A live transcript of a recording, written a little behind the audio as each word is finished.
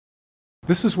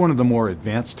This is one of the more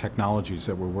advanced technologies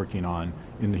that we're working on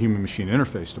in the Human-Machine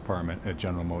Interface department at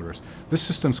General Motors. This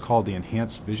system is called the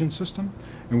Enhanced Vision System,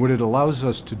 and what it allows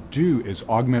us to do is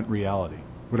augment reality.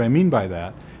 What I mean by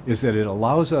that is that it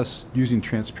allows us, using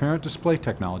transparent display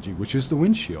technology, which is the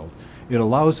windshield, it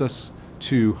allows us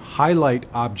to highlight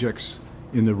objects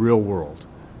in the real world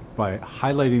by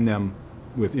highlighting them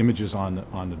with images on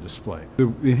the display.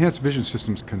 The Enhanced Vision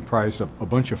System is comprised of a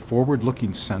bunch of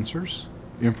forward-looking sensors,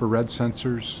 infrared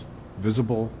sensors,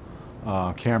 visible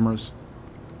cameras,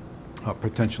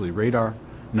 potentially radar,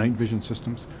 night vision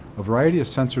systems, a variety of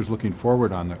sensors looking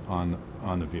forward on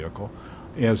the vehicle,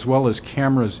 as well as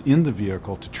cameras in the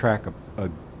vehicle to track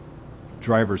a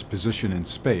driver's position in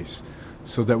space,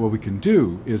 so that what we can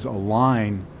do is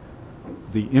align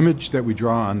the image that we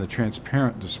draw on the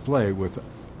transparent display with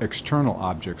external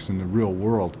objects in the real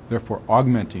world, therefore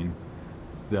augmenting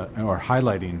or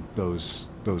highlighting those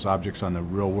objects on the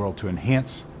real world to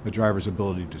enhance the driver's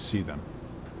ability to see them.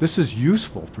 This is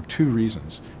useful for two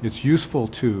reasons. It's useful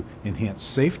to enhance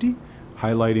safety,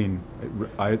 highlighting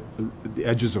the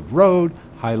edges of road,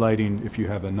 highlighting, if you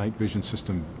have a night vision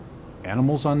system,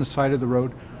 animals on the side of the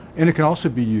road, and it can also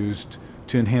be used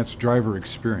to enhance driver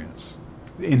experience.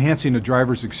 Enhancing a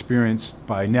driver's experience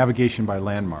by navigation by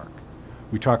landmark.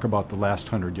 We talk about the last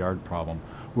 100-yard problem,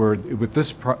 where with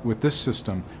this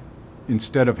system,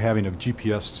 instead of having a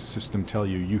GPS system tell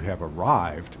you you have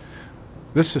arrived,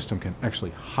 this system can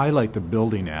actually highlight the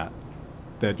building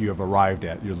that you have arrived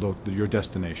at, your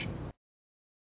destination.